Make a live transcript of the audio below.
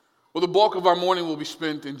Well, the bulk of our morning will be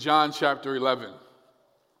spent in John chapter 11.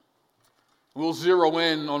 We'll zero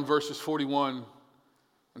in on verses 41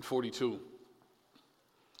 and 42.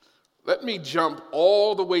 Let me jump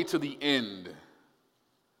all the way to the end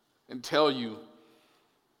and tell you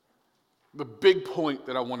the big point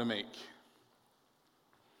that I want to make.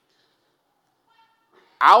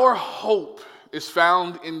 Our hope is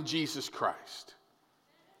found in Jesus Christ.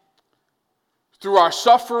 Through our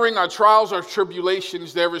suffering, our trials, our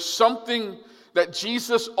tribulations, there is something that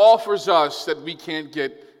Jesus offers us that we can't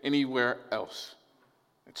get anywhere else.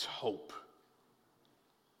 It's hope.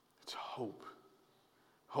 It's hope.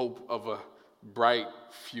 Hope of a bright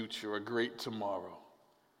future, a great tomorrow.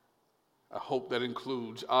 A hope that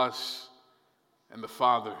includes us and the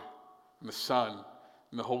Father and the Son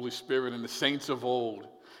and the Holy Spirit and the saints of old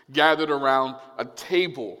gathered around a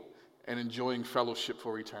table and enjoying fellowship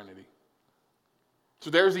for eternity. So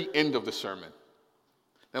there's the end of the sermon.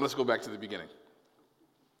 Now let's go back to the beginning.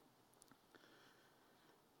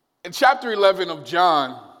 In chapter 11 of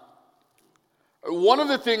John, one of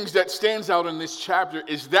the things that stands out in this chapter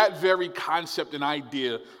is that very concept and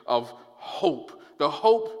idea of hope, the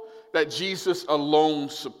hope that Jesus alone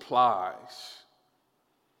supplies.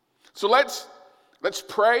 So let's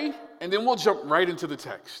pray, and then we'll jump right into the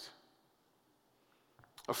text.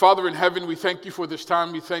 Our Father in heaven, we thank you for this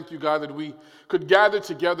time. We thank you, God, that we could gather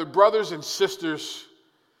together, brothers and sisters,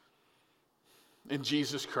 in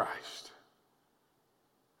Jesus Christ.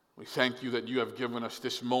 We thank you that you have given us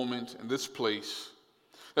this moment and this place,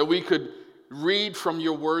 that we could read from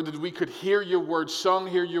your word, that we could hear your word sung,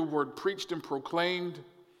 hear your word preached and proclaimed.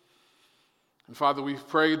 And Father, we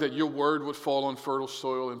pray that your word would fall on fertile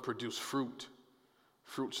soil and produce fruits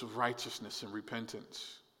of righteousness and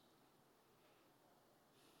repentance.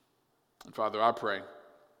 And Father, I pray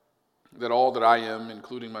that all that I am,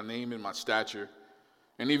 including my name and my stature,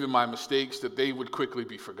 and even my mistakes, that they would quickly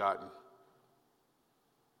be forgotten.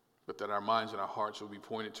 But that our minds and our hearts will be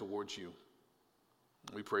pointed towards you.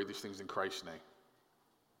 We pray these things in Christ's name.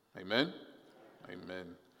 Amen? Amen.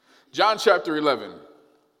 John chapter 11,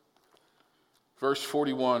 verse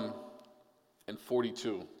 41 and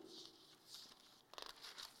 42.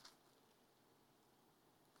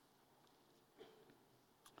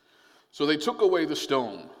 So they took away the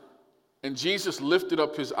stone, and Jesus lifted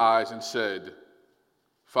up his eyes and said,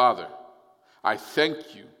 Father, I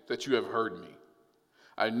thank you that you have heard me.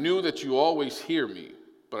 I knew that you always hear me,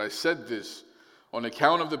 but I said this on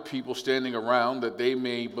account of the people standing around, that they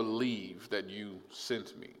may believe that you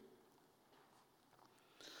sent me.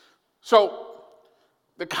 So,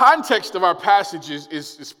 the context of our passage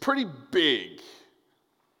is pretty big.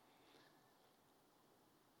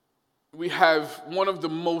 We have one of the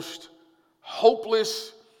most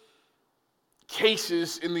hopeless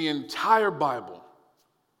cases in the entire Bible.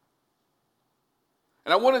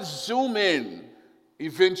 And I want to zoom in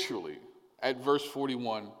eventually at verse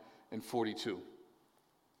 41 and 42.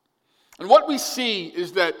 And what we see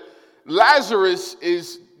is that Lazarus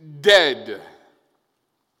is dead.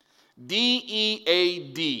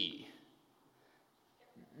 D-E-A-D.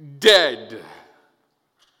 Dead.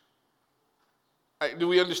 Do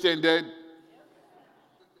we understand dead?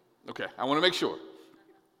 Okay, I want to make sure.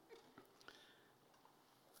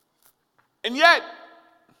 And yet,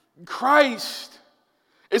 Christ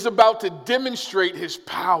is about to demonstrate his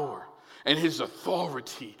power and his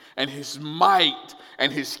authority and his might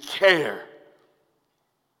and his care.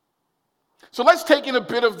 So let's take in a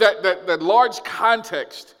bit of that large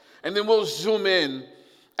context, and then we'll zoom in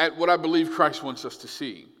at what I believe Christ wants us to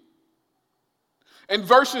see. In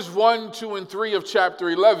verses 1, 2, and 3 of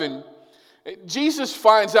chapter 11, Jesus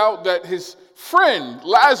finds out that his friend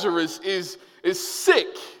Lazarus is sick.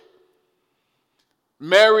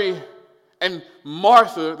 Mary and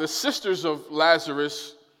Martha, the sisters of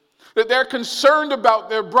Lazarus, that they're concerned about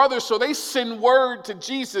their brother, so they send word to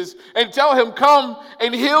Jesus and tell him, come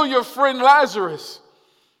and heal your friend Lazarus.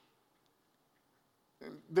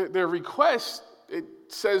 Their request, it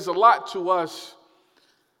says a lot to us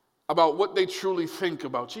about what they truly think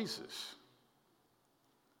about Jesus.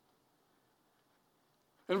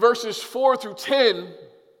 In verses 4 through 10,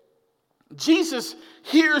 Jesus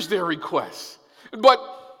hears their requests, but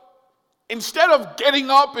instead of getting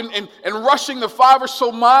up and rushing the 5 or so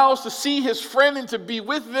miles to see his friend and to be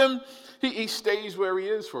with them, he stays where he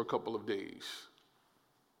is for a couple of days.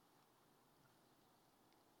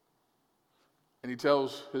 And he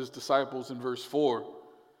tells his disciples in verse 4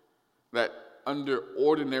 that under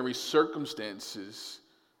ordinary circumstances,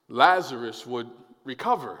 Lazarus would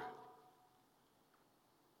recover.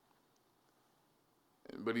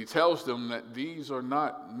 But he tells them that these are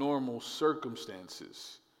not normal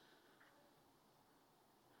circumstances.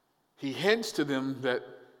 he hints to them that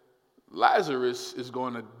Lazarus is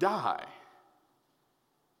going to die.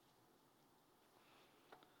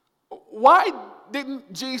 Why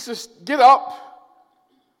didn't Jesus get up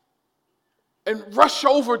and rush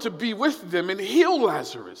over to be with them and heal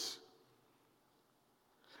Lazarus?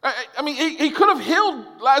 I mean, he could have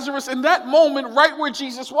healed Lazarus in that moment right where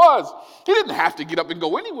Jesus was. He didn't have to get up and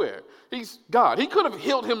go anywhere. He's God. He could have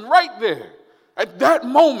healed him right there at that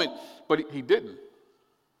moment, but he didn't.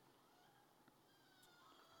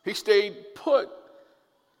 He stayed put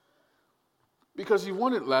because he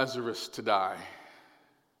wanted Lazarus to die.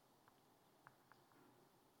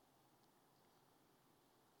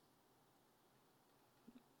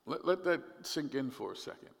 Let that sink in for a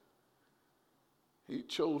second. He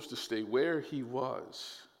chose to stay where he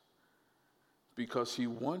was because he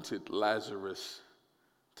wanted Lazarus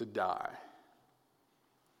to die.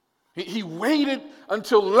 He waited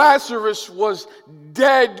until Lazarus was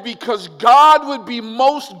dead because God would be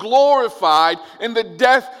most glorified in the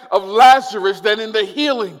death of Lazarus than in the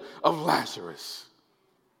healing of Lazarus.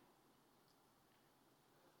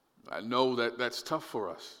 I know that that's tough for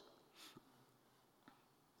us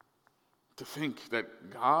to think that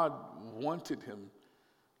God wanted him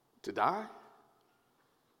to die.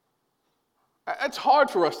 That's hard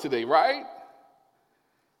for us today, right?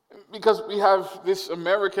 Because we have this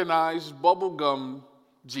Americanized bubblegum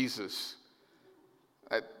Jesus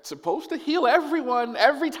that's supposed to heal everyone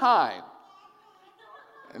every time.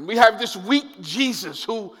 And we have this weak Jesus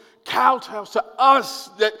who kowtows to us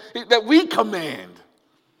that we command.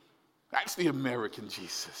 That's the American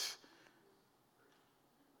Jesus.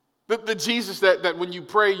 The Jesus that when you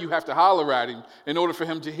pray, you have to holler at him in order for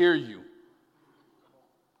him to hear you.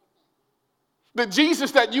 The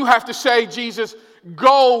Jesus that you have to say, Jesus,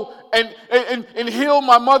 go and heal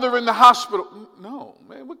my mother in the hospital. No,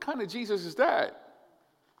 man, what kind of Jesus is that?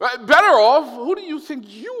 Better off, who do you think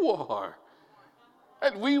you are?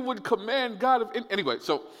 And we would command God of... Anyway,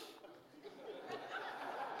 so...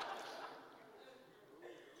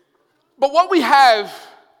 But what we have,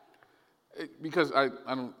 because I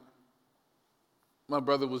don't... My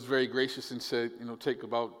brother was very gracious and said, take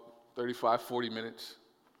about 35, 40 minutes.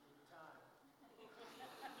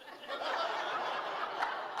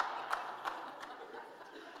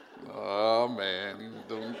 Oh, man,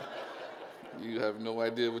 you have no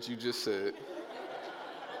idea what you just said.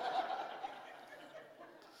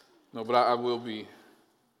 No, but I'll be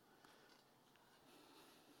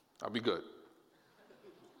good.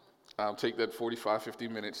 I'll take that 45, 50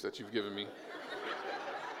 minutes that you've given me.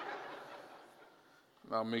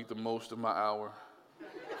 I'll make the most of my hour.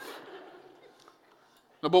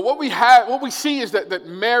 No, but what we see is that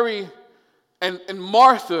Mary and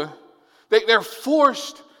Martha, they're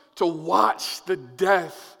forced to watch the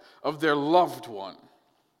death of their loved one.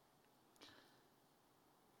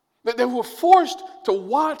 That they were forced to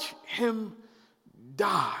watch him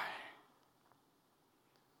die.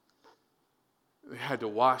 They had to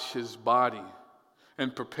wash his body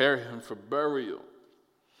and prepare him for burial.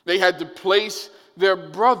 They had to place their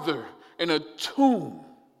brother in a tomb.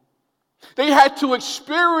 They had to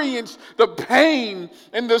experience the pain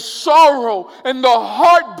and the sorrow and the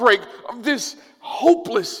heartbreak of this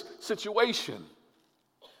hopeless situation.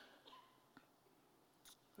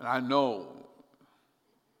 And I know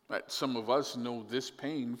that some of us know this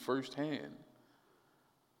pain firsthand.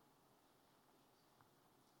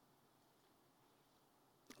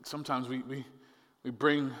 Sometimes we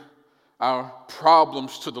bring our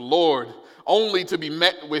problems to the Lord only to be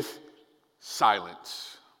met with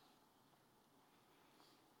silence.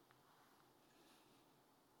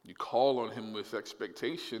 You call on him with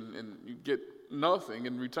expectation and you get nothing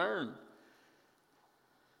in return.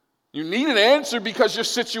 You need an answer because your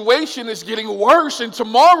situation is getting worse and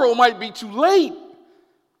tomorrow might be too late.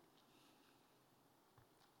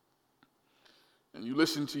 And you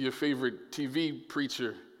listen to your favorite TV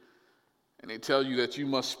preacher and they tell you that you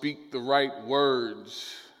must speak the right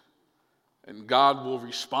words and God will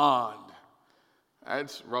respond.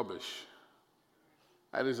 That's rubbish.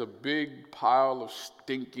 That is a big pile of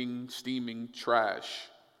stinking, steaming trash.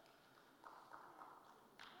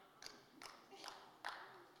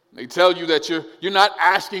 They tell you that you're not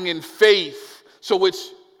asking in faith, so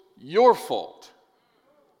it's your fault.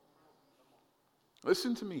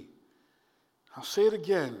 Listen to me. I'll say it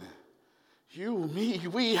again. You, me,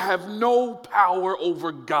 we have no power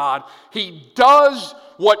over God. He does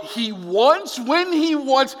what he wants, when he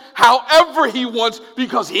wants, however he wants,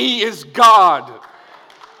 because he is God.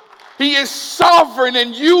 He is sovereign,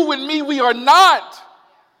 and you and me, we are not.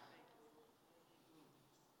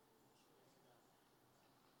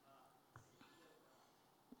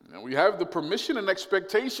 And we have the permission and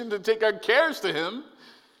expectation to take our cares to him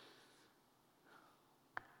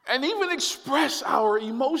and even express our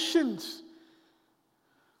emotions.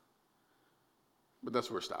 But that's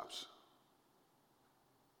where it stops.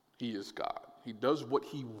 He is God. He does what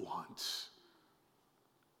he wants.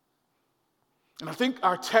 And I think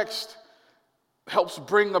our text helps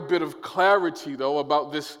bring a bit of clarity, though,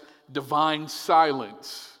 about this divine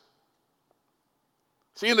silence.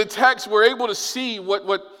 See, in the text, we're able to see what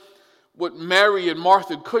Mary and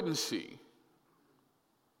Martha couldn't see.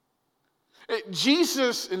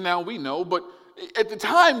 Jesus, and now we know, but at the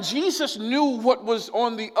time, Jesus knew what was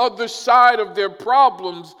on the other side of their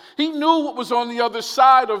problems. He knew what was on the other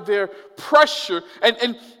side of their pressure.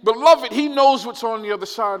 And beloved, he knows what's on the other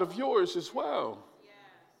side of yours as well.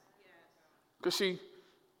 Because see,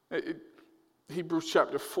 Hebrews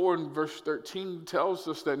chapter 4 and verse 13 tells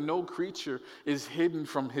us that no creature is hidden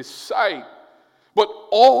from his sight, but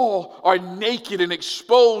all are naked and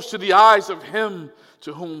exposed to the eyes of him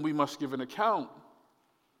to whom we must give an account.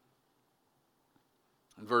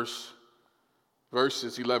 In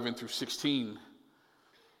verses 11 through 16,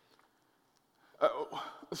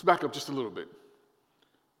 let's back up just a little bit.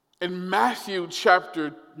 In Matthew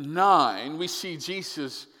chapter 9, we see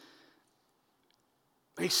Jesus.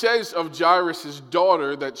 He says of Jairus'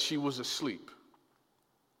 daughter that she was asleep.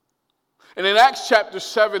 And in Acts chapter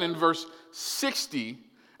 7 and verse 60,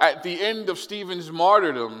 at the end of Stephen's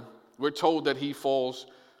martyrdom, we're told that he falls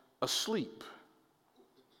asleep.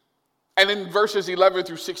 And in verses 11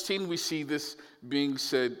 through 16, we see this being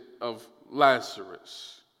said of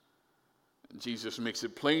Lazarus. And Jesus makes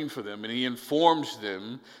it plain for them, and he informs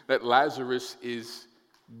them that Lazarus is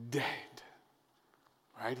dead.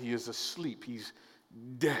 Right? He is asleep. He's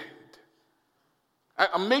dead.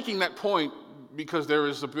 I'm making that point because there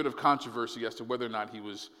is a bit of controversy as to whether or not he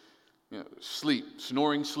was asleep,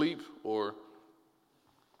 snoring sleep, or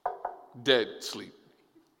dead sleep.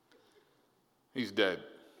 He's dead.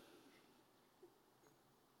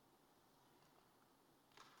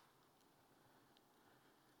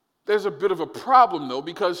 There's a bit of a problem, though,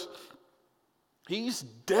 because he's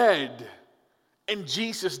dead and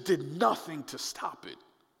Jesus did nothing to stop it.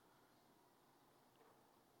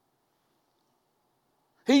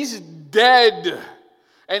 He's dead,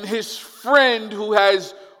 and his friend who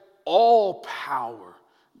has all power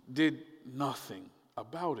did nothing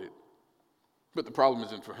about it. But the problem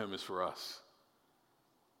isn't for him, it's for us.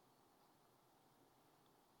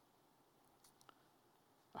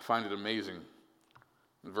 I find it amazing.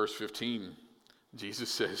 In verse 15, Jesus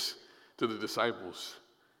says to the disciples,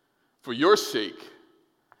 "For your sake,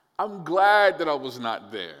 I'm glad that I was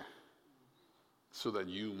not there, so that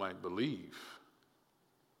you might believe."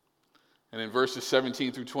 And in verses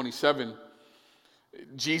 17 through 27,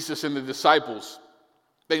 Jesus and the disciples,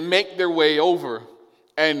 they make their way over,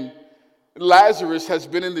 and Lazarus has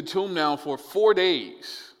been in the tomb now for 4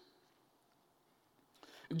 days.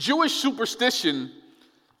 Jewish superstition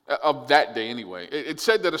of that day anyway, it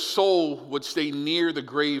said that a soul would stay near the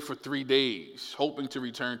grave for 3 days, hoping to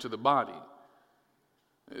return to the body.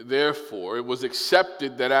 Therefore, it was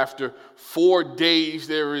accepted that after 4 days,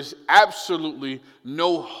 there is absolutely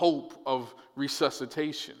no hope of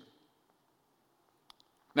resuscitation.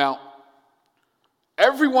 Now,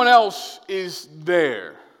 everyone else is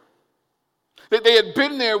there. They had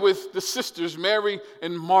been there with the sisters, Mary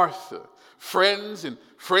and Martha, friends and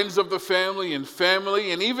friends of the family,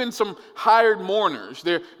 and even some hired mourners.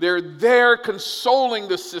 They're there consoling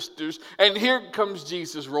the sisters, and here comes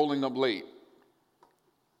Jesus rolling up late.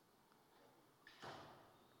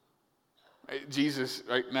 Jesus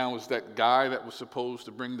right now is that guy that was supposed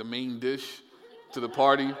to bring the main dish to the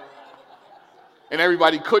party, and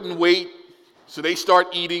everybody couldn't wait, so they start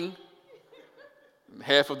eating. And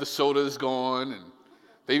half of the soda is gone, and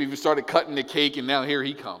they've even started cutting the cake, and now here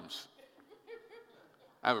he comes.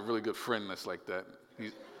 I have a really good friend that's like that.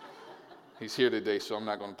 He's here today, so I'm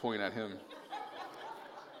not going to point at him.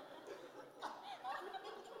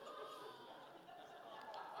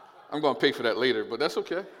 I'm going to pay for that later, but that's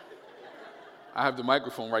okay. I have the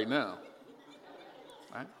microphone right now.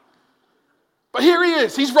 Right? But here he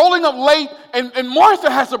is. He's rolling up late, and Martha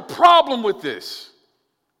has a problem with this.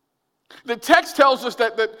 The text tells us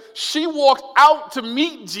that she walked out to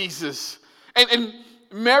meet Jesus, and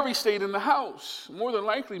Mary stayed in the house. More than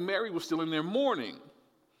likely, Mary was still in there mourning.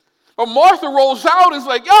 But Martha rolls out and is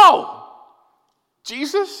like, "Yo,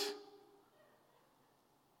 Jesus,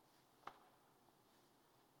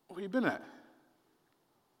 where you been at?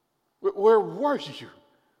 Where were you?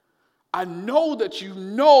 I know that you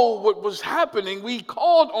know what was happening. We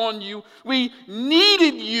called on you. We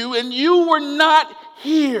needed you, and you were not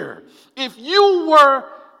here. If you were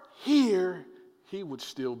here, he would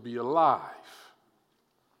still be alive.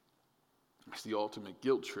 That's the ultimate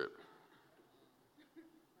guilt trip.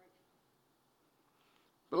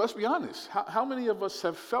 But let's be honest, how many of us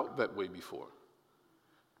have felt that way before?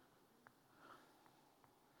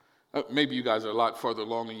 Maybe you guys are a lot further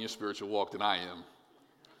along in your spiritual walk than I am.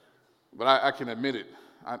 But I can admit it.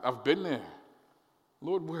 I've been there.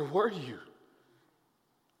 Lord, where were you?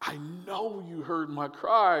 I know you heard my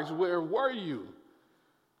cries. Where were you?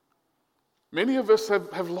 Many of us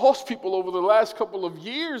have lost people over the last couple of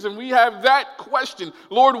years, and we have that question.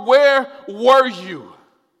 Lord, where were you?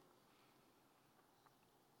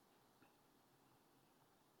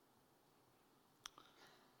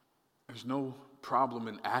 There's no problem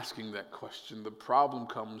in asking that question. The problem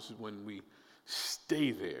comes when we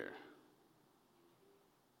stay there,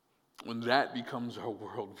 when that becomes our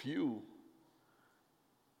worldview.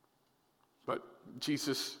 But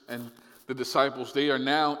Jesus and the disciples, they are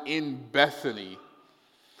now in Bethany.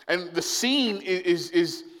 And the scene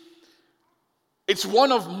is it's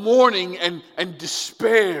one of mourning and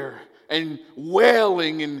despair and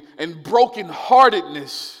wailing and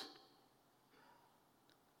brokenheartedness.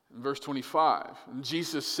 In verse 25, and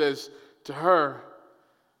Jesus says to her,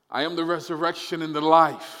 I am the resurrection and the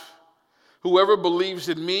life. Whoever believes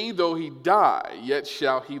in me, though he die, yet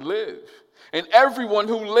shall he live. And everyone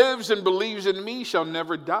who lives and believes in me shall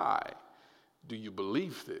never die. Do you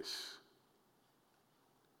believe this?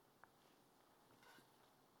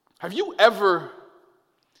 Have you ever,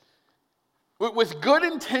 with good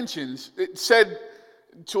intentions, said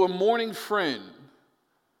to a mourning friend,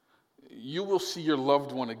 you will see your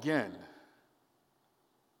loved one again?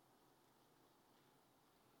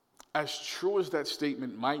 As true as that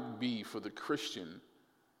statement might be for the Christian,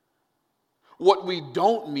 what we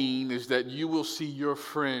don't mean is that you will see your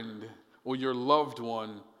friend or your loved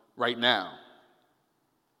one right now.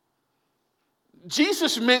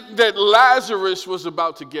 Jesus meant that Lazarus was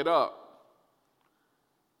about to get up.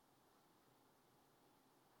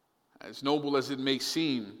 As noble as it may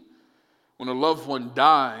seem, when a loved one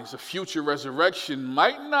dies, a future resurrection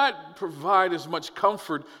might not provide as much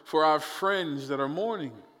comfort for our friends that are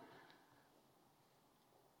mourning.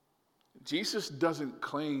 Jesus doesn't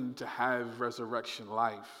claim to have resurrection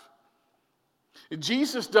life.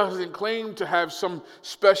 Jesus doesn't claim to have some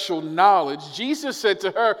special knowledge. Jesus said to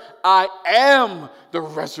her, I am the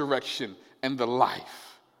resurrection and the life.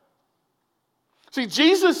 See,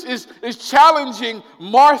 Jesus is challenging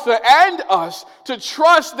Martha and us to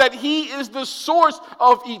trust that he is the source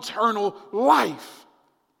of eternal life.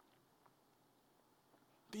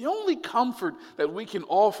 The only comfort that we can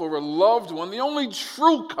offer a loved one, the only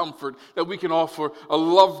true comfort that we can offer a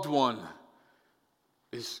loved one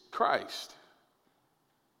is Christ.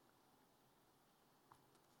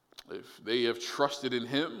 If they have trusted in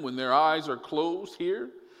him, when their eyes are closed here,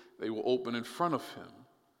 they will open in front of him.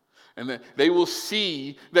 And that they will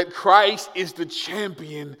see that Christ is the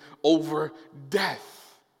champion over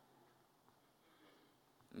death.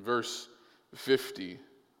 In verse 50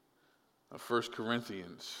 of 1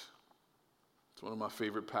 Corinthians, it's one of my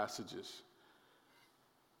favorite passages.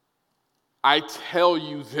 I tell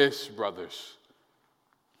you this, brothers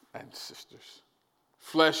and sisters,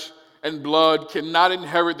 flesh and blood cannot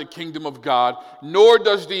inherit the kingdom of God, nor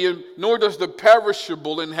does the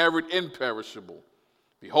perishable inherit imperishable.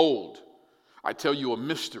 Behold, I tell you a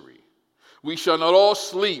mystery. We shall not all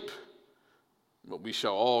sleep, but we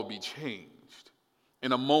shall all be changed.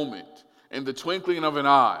 In a moment, in the twinkling of an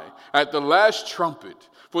eye, at the last trumpet.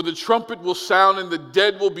 For the trumpet will sound, and the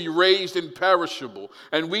dead will be raised imperishable,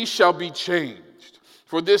 and we shall be changed.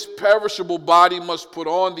 For this perishable body must put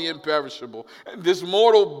on the imperishable, and this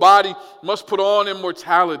mortal body must put on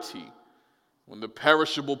immortality. When the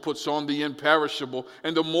perishable puts on the imperishable,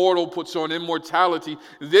 and the mortal puts on immortality,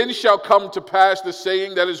 then shall come to pass the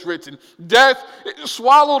saying that is written, death is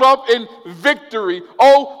swallowed up in victory.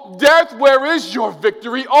 Oh, death, where is your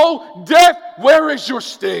victory? Oh, death, where is your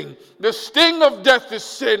sting? The sting of death is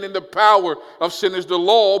sin, and the power of sin is the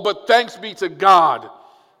law. But thanks be to God,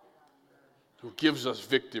 who gives us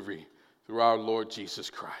victory through our Lord Jesus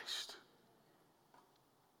Christ.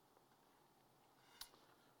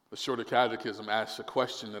 The Shorter Catechism asks a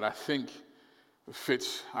question that I think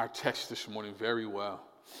fits our text this morning very well.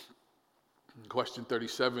 Question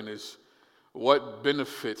 37 is, what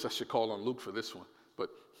benefits, I should call on Luke for this one, but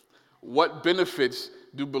what benefits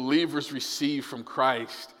do believers receive from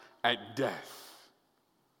Christ at death?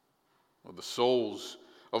 Well, the souls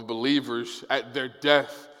of believers at their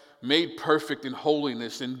death made perfect in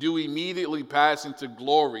holiness, and do immediately pass into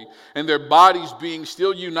glory, and their bodies being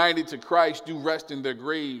still united to Christ do rest in their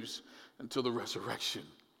graves until the resurrection.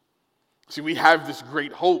 See, we have this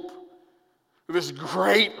great hope,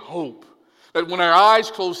 that when our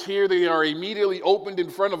eyes close here, they are immediately opened in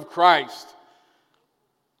front of Christ.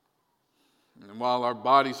 And while our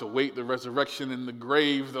bodies await the resurrection in the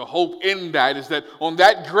grave, the hope in that is that on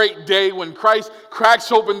that great day when Christ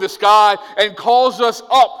cracks open the sky and calls us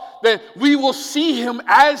up, then we will see him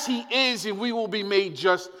as he is and we will be made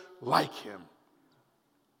just like him.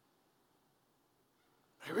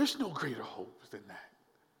 There is no greater hope than that.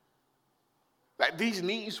 That these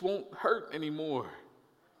knees won't hurt anymore.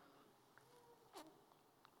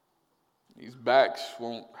 These backs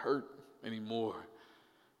won't hurt anymore.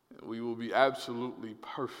 We will be absolutely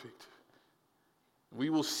perfect. We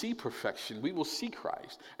will see perfection. We will see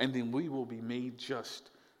Christ. And then we will be made just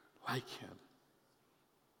like him.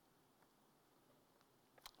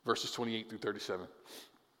 Verses 28 through 37.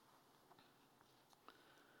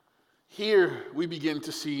 Here we begin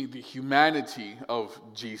to see the humanity of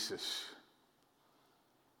Jesus.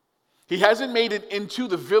 He hasn't made it into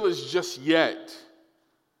the village just yet.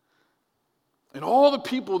 And all the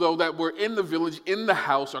people, though, that were in the village, in the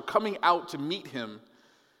house, are coming out to meet him.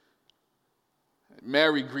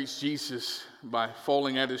 Mary greets Jesus by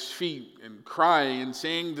falling at his feet and crying and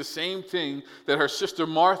saying the same thing that her sister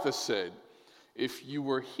Martha said. If you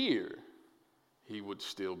were here, he would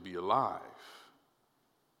still be alive.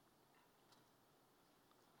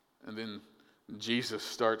 And then Jesus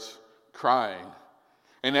starts crying.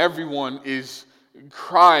 And everyone is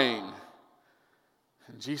crying.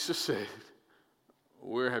 And Jesus said,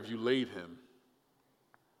 where have you laid him?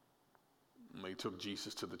 And they took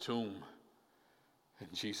Jesus to the tomb.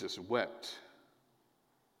 And Jesus wept.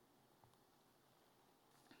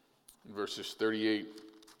 Verses 38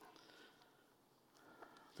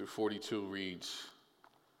 through 42 reads,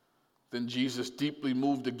 then Jesus, deeply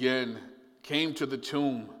moved again, came to the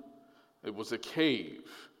tomb. It was a cave,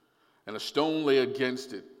 and a stone lay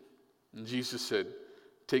against it. And Jesus said,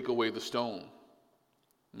 take away the stone.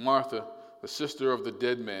 Martha, the sister of the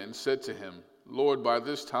dead man, said to him, Lord, by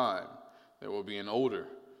this time there will be an odor,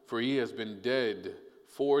 for he has been dead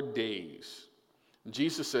 4 days. And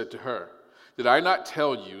Jesus said to her, did I not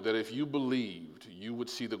tell you that if you believed, you would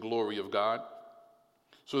see the glory of God?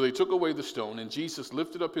 So they took away the stone, and Jesus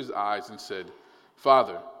lifted up his eyes and said,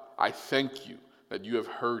 Father, I thank you that you have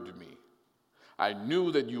heard me. I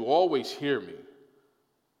knew that you always hear me,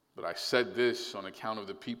 but I said this on account of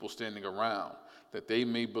the people standing around, that they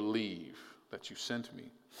may believe that you sent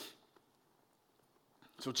me.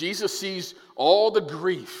 So Jesus sees all the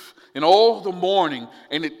grief and all the mourning,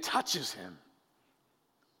 and it touches him.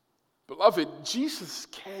 Beloved, Jesus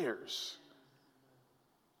cares.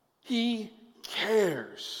 He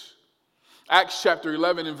cares. Acts chapter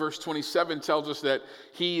 11 and verse 27 tells us that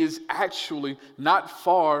he is actually not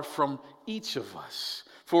far from each of us.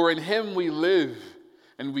 For in him we live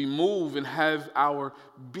and we move and have our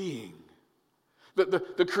being.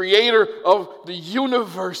 The creator of the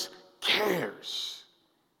universe cares.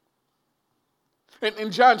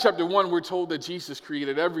 In John chapter 1, we're told that Jesus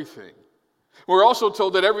created everything. We're also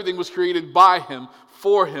told that everything was created by him,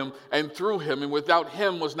 for him, and through him, and without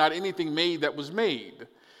him was not anything made that was made.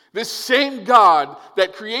 This same God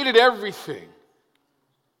that created everything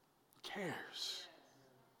cares.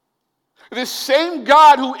 This same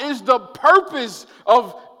God who is the purpose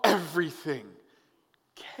of everything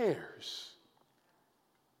cares.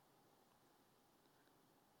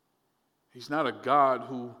 He's not a God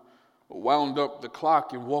who wound up the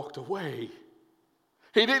clock and walked away.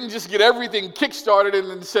 He didn't just get everything kick-started and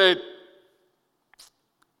then said,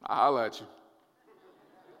 I'll holler at you.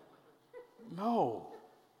 No.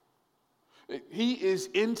 He is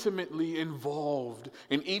intimately involved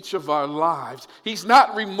in each of our lives. He's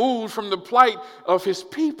not removed from the plight of his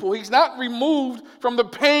people. He's not removed from the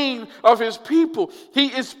pain of his people. He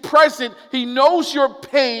is present. He knows your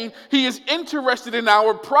pain. He is interested in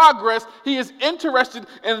our progress. He is interested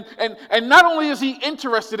in, and not only is he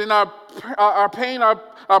interested in our pain,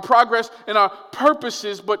 our progress, and our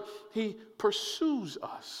purposes, but he pursues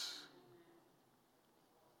us.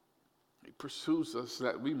 Pursues us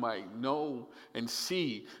that we might know and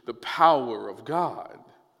see the power of God.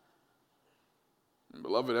 And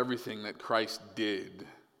beloved, everything that Christ did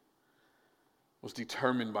was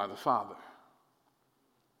determined by the Father.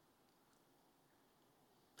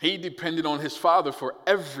 He depended on his Father for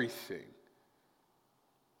everything.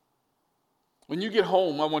 When you get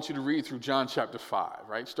home, I want you to read through John chapter 5,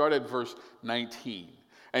 right? Start at verse 19.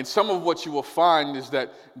 And some of what you will find is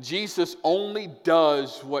that Jesus only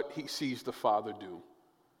does what he sees the Father do.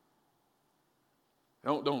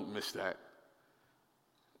 Don't miss that.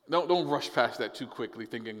 Don't rush past that too quickly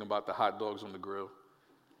thinking about the hot dogs on the grill.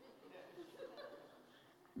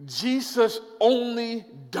 Jesus only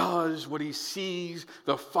does what he sees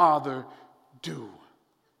the Father do.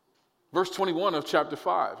 Verse 21 of chapter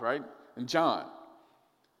 5, right? In John.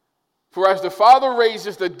 For as the Father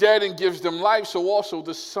raises the dead and gives them life, so also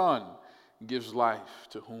the Son gives life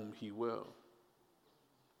to whom he will.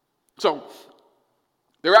 So,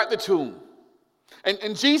 they're at the tomb.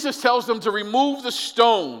 And Jesus tells them to remove the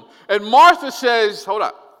stone. And Martha says, hold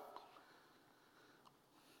up.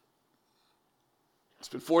 It's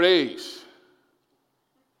been 4 days.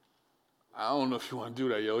 I don't know if you want to do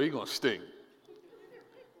that, yo. He's going to stink.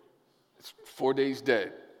 It's 4 days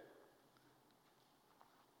dead.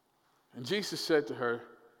 And Jesus said to her,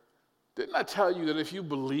 didn't I tell you that if you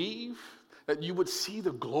believe, that you would see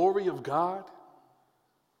the glory of God?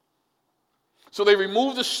 So they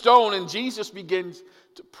remove the stone and Jesus begins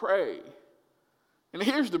to pray. And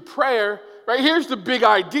here's the prayer, right? Here's the big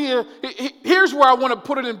idea. Here's where I want to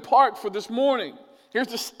put it in park for this morning. Here's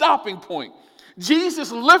the stopping point.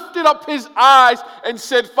 Jesus lifted up his eyes and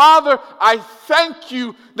said, Father, I thank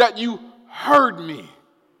you that you heard me.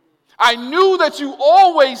 I knew that you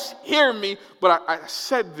always hear me, but I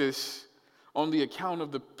said this on the account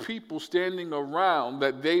of the people standing around,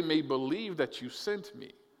 that they may believe that you sent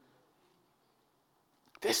me.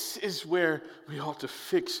 This is where we ought to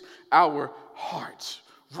fix our hearts,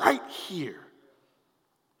 right here.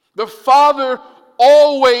 The Father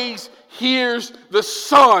always hears the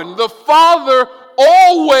Son. The Father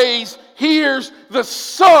always hears the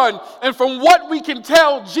Son. And from what we can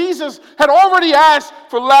tell, Jesus had already asked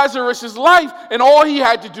for Lazarus' life, and all he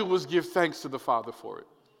had to do was give thanks to the Father for it.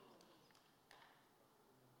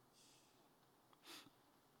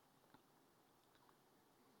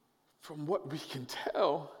 From what we can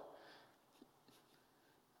tell,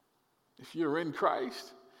 if you're in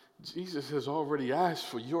Christ, Jesus has already asked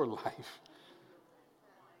for your life.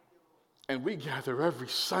 And we gather every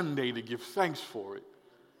Sunday to give thanks for it.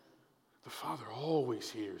 The Father always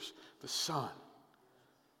hears the Son.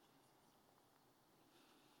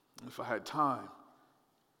 If I had time,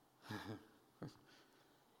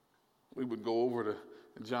 we would go over to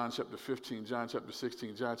John chapter 15, John chapter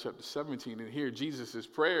 16, John chapter 17, and hear Jesus'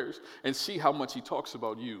 prayers and see how much he talks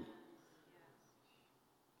about you.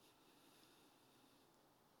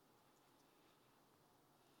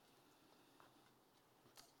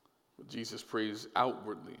 But Jesus prays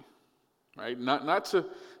outwardly, right? Not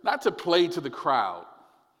to play to the crowd.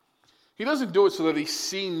 He doesn't do it so that he's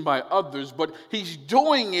seen by others, but he's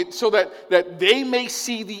doing it so that they may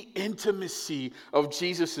see the intimacy of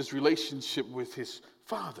Jesus' relationship with his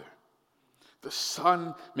Father. The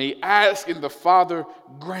Son may ask and the Father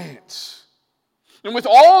grants. And with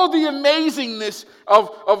all the amazingness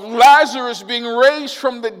of Lazarus being raised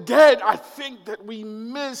from the dead, I think that we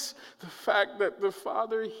miss the fact that the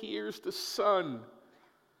Father hears the Son.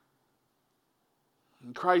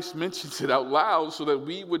 And Christ mentions it out loud so that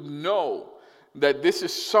we would know that this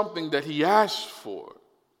is something that he asked for.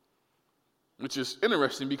 Which is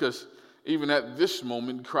interesting because even at this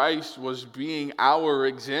moment, Christ was being our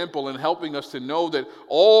example and helping us to know that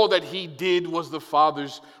all that he did was the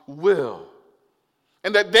Father's will.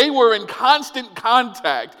 And that they were in constant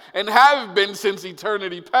contact and have been since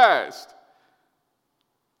eternity past.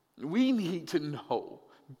 We need to know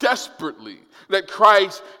desperately that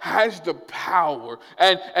Christ has the power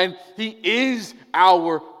and he is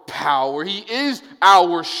our power. He is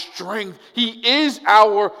our strength. He is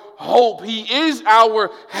our hope. He is our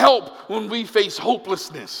help when we face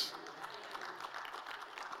hopelessness.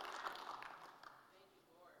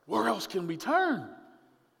 Where else can we turn?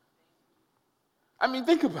 I mean,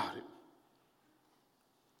 think about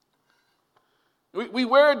it. We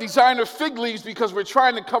wear designer fig leaves because we're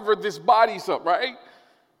trying to cover these bodies up, right?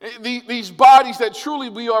 These bodies that truly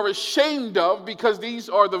we are ashamed of because these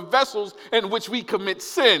are the vessels in which we commit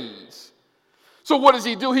sins. So what does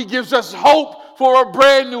he do? He gives us hope for a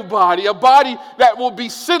brand new body, a body that will be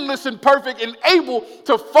sinless and perfect and able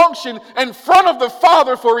to function in front of the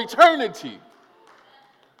Father for eternity.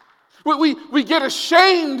 We get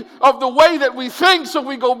ashamed of the way that we think, so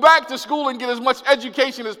we go back to school and get as much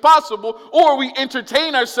education as possible, or we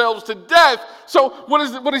entertain ourselves to death. So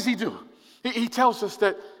what does he do? He tells us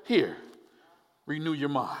that, here, renew your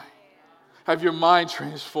mind. Have your mind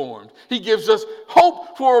transformed. He gives us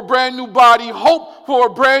hope for a brand new body, hope for a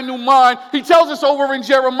brand new mind. He tells us over in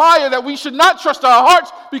Jeremiah that we should not trust our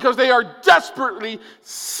hearts because they are desperately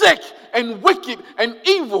sick and wicked and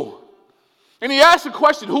evil. And he asks the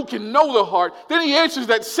question, who can know the heart? Then he answers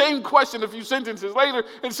that same question a few sentences later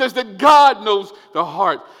and says that God knows the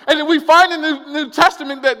heart. And then we find in the New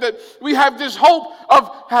Testament that we have this hope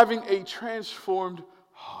of having a transformed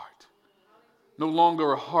heart. No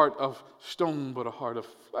longer a heart of stone, but a heart of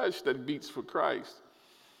flesh that beats for Christ.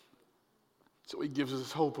 So he gives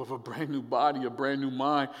us hope of a brand new body, a brand new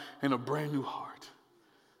mind, and a brand new heart.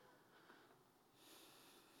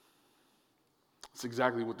 It's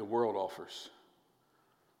exactly what the world offers.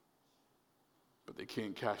 But they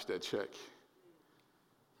can't cash that check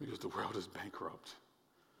because the world is bankrupt.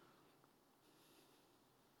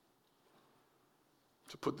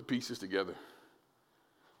 To put the pieces together,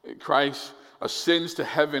 Christ ascends to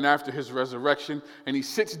heaven after his resurrection, and he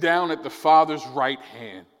sits down at the Father's right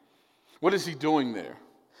hand. What is he doing there?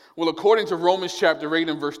 Well, according to Romans chapter 8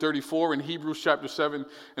 and verse 34 and Hebrews chapter 7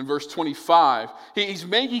 and verse 25, he's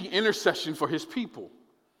making intercession for his people.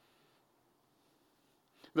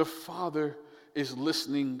 The Father is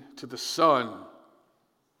listening to the Son.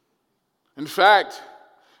 In fact,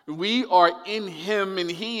 we are in him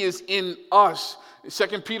and he is in us.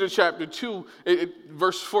 2 Peter chapter 2,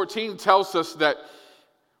 verse 14 tells us that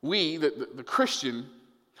we, the Christian,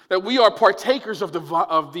 that we are partakers of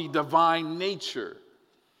the divine nature.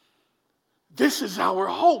 This is our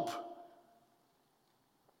hope.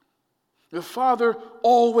 The Father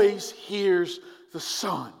always hears the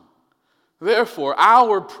Son. Therefore,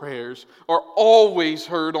 our prayers are always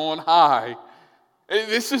heard on high.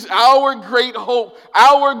 This is our great hope.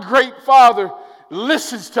 Our great Father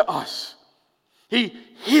listens to us. He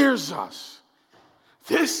hears us.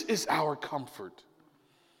 This is our comfort,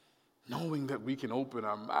 knowing that we can open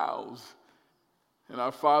our mouths and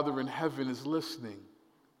our Father in heaven is listening.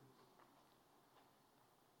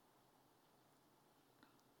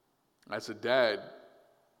 As a dad,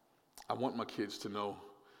 I want my kids to know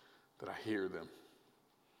that I hear them.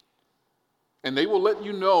 And they will let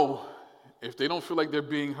you know if they don't feel like they're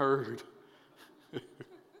being heard.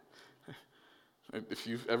 If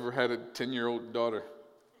you've ever had a 10-year-old daughter,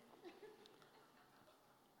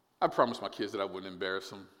 I promised my kids that I wouldn't embarrass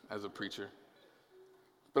them as a preacher.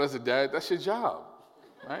 But as a dad, that's your job,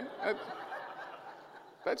 right?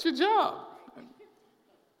 That's your job.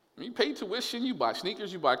 You pay tuition, you buy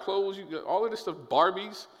sneakers, you buy clothes, you get all of this stuff,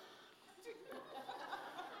 Barbies.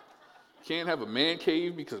 Can't have a man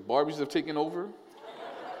cave because Barbies have taken over.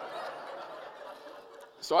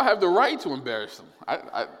 So I have the right to embarrass them,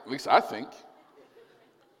 at least I think.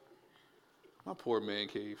 My poor man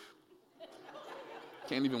cave.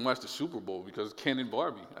 Can't even watch the Super Bowl because Ken and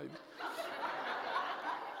Barbie.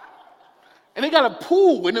 And they got a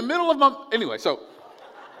pool in the middle of my... Anyway, so...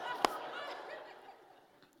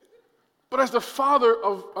 But as the father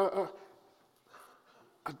of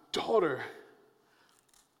a daughter,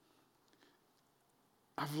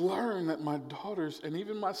 I've learned that my daughters and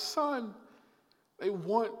even my son, they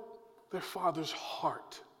want their father's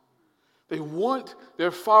heart. They want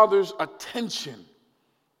their father's attention.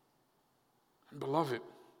 And beloved,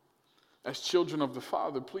 as children of the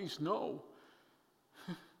Father, please know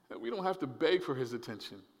that we don't have to beg for his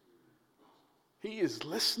attention. He is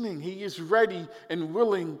listening. He is ready and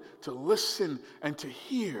willing to listen and to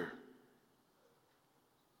hear.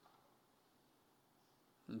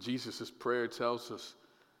 And Jesus' prayer tells us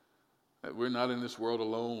that we're not in this world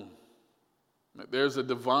alone. That there's a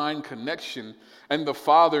divine connection, and the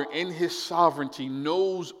Father in his sovereignty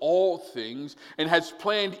knows all things and has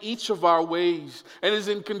planned each of our ways and is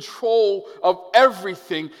in control of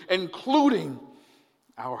everything, including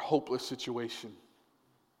our hopeless situation.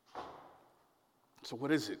 So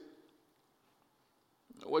what is it?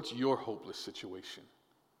 What's your hopeless situation?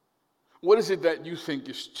 What is it that you think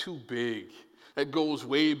is too big, that goes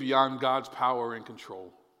way beyond God's power and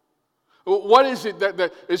control? What is it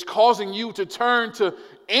that is causing you to turn to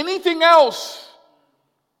anything else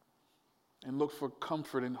and look for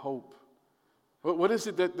comfort and hope? What is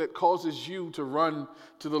it that causes you to run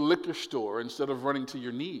to the liquor store instead of running to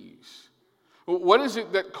your knees? What is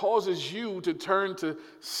it that causes you to turn to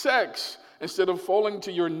sex instead of falling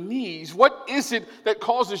to your knees? What is it that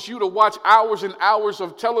causes you to watch hours and hours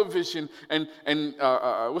of television and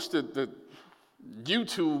what's the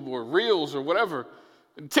YouTube or Reels or whatever,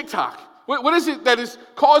 TikTok? What is it that is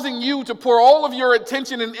causing you to pour all of your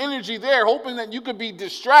attention and energy there, hoping that you could be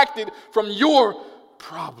distracted from your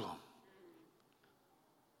problem?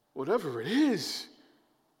 Whatever it is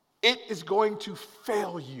going to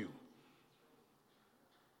fail you.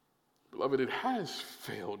 Beloved, it has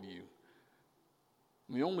failed you.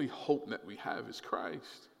 The only hope that we have is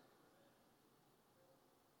Christ.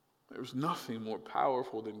 There's nothing more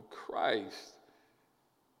powerful than Christ.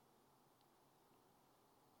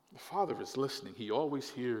 The Father is listening. He always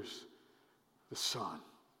hears the Son.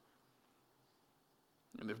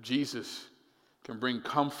 And if Jesus can bring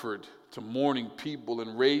comfort to mourning people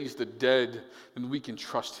and raise the dead, then we can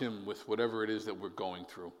trust him with whatever it is that we're going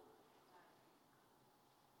through.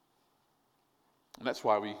 And that's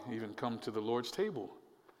why we even come to the Lord's table.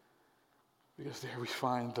 Because there we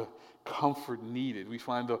find the comfort needed. We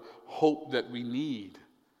find the hope that we need.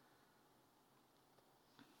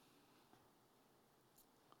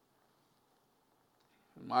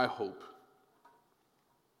 And my hope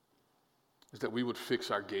is that we would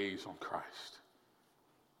fix our gaze on Christ.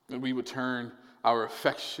 And we would turn our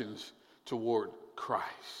affections toward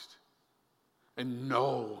Christ. And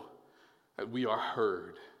know that we are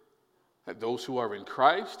heard. That those who are in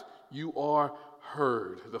Christ, you are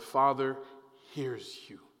heard. The Father hears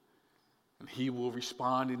you. And he will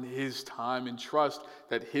respond in his time, and trust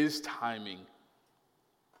that his timing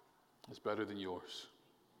is better than yours.